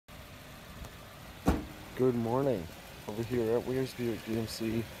Good morning. Over here at Weirs Buick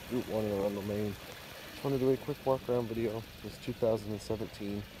GMC, Route 1 in Arundel, Maine. Just want to do a quick walk around video. This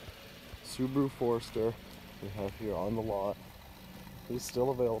 2017 Subaru Forester we have here on the lot. It is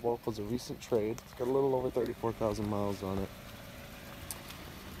still available. It was a recent trade. It's got a little over 34,000 miles on it.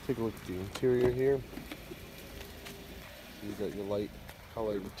 Take a look at the interior here. You got your light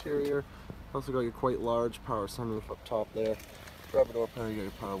colored interior. Also got your quite large power sunroof up top there. Grab a door panel, you got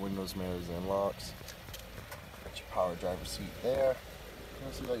your power windows, mirrors, and locks. Got your power driver seat there. You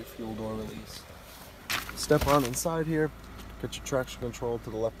also got your fuel door release. Step on inside here. Got your traction control to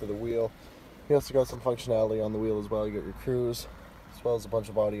the left of the wheel. You also got some functionality on the wheel as well. You got your cruise, as well as a bunch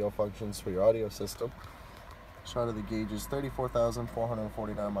of audio functions for your audio system. Shot of the gauges,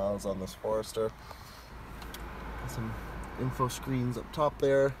 34,449 miles on this Forester. Some info screens up top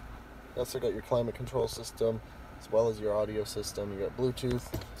there. You also got your climate control system, as well as your audio system. You got Bluetooth,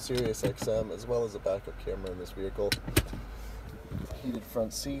 Sirius XM, as well as a backup camera in this vehicle. Heated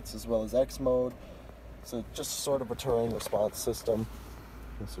front seats, as well as X mode. So just sort of a terrain response system.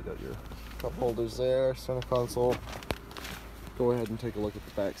 So you got your cup holders there, center console. Go ahead and take a look at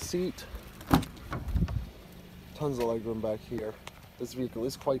the back seat. Tons of legroom back here. This vehicle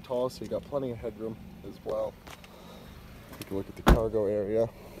is quite tall, so you got plenty of headroom as well. Take a look at the cargo area.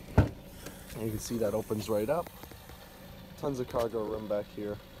 And you can see that opens right up. Tons of cargo room back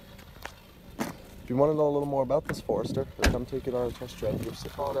here. If you want to know a little more about this Forester, or come take it on a test drive, give us a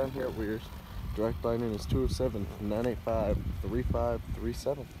call down here at Weirs. Direct line in is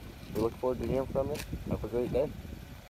 207-985-3537. We look forward to hearing from you. Have a great day.